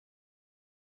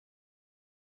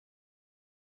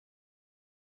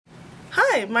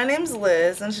Hi, my name's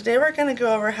Liz, and today we're going to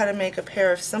go over how to make a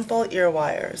pair of simple ear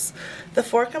wires. The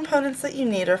four components that you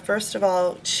need are, first of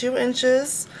all, 2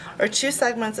 inches or 2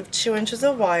 segments of 2 inches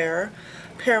of wire,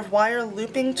 a pair of wire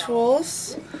looping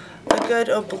tools, a good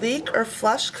oblique or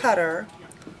flush cutter,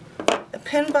 a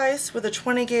pin vise with a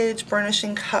 20 gauge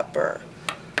burnishing cut burr.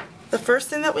 The first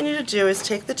thing that we need to do is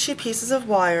take the 2 pieces of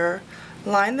wire,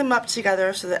 line them up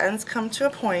together so the ends come to a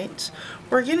point.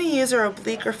 We're going to use our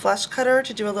oblique or flush cutter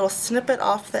to do a little snippet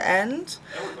off the end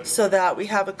so that we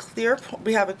have a clear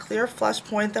flush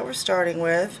point that we're starting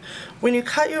with. When you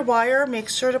cut your wire, make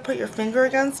sure to put your finger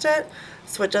against it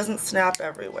so it doesn't snap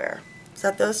everywhere.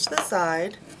 Set those to the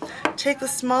side. Take the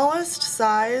smallest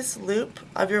size loop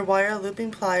of your wire looping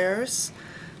pliers,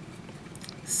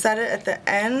 set it at the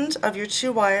end of your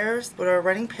 2 wires that are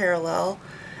running parallel,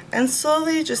 and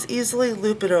slowly just easily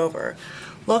loop it over.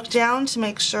 Look down to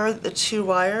make sure that the 2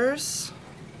 wires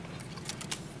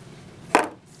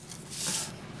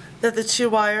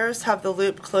have the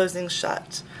loop closing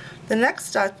shut. The next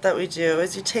step that we do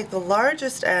is you take the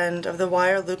largest end of the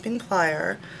wire looping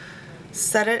plier,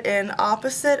 set it in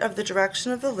opposite of the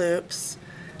direction of the loops,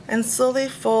 and slowly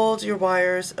fold your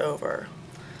wires over.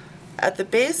 At the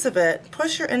base of it,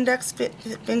 push your index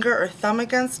finger or thumb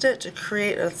against it to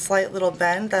create a slight little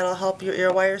bend that'll help your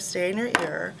ear wires stay in your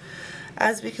ear.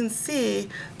 As we can see,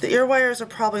 the ear wires are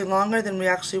probably longer than we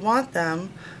actually want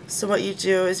them, so what you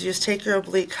do is you just take your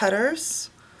oblique cutters,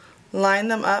 line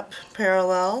them up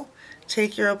parallel,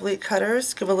 take your oblique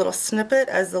cutters, give a little snippet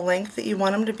as the length that you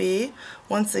want them to be.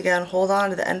 Once again, hold on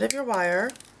to the end of your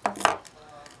wire,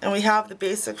 and we have the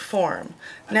basic form.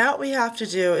 Now what we have to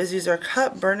do is use our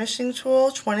cut burnishing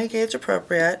tool, 20 gauge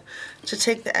appropriate, to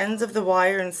take the ends of the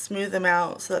wire and smooth them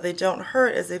out so that they don't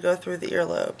hurt as they go through the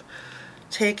earlobe.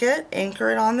 Take it, anchor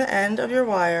it on the end of your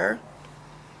wire,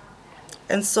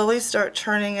 and slowly start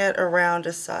turning it around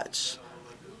as such.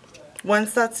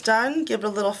 Once that's done, give it a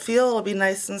little feel, it'll be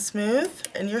nice and smooth,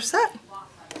 and you're set.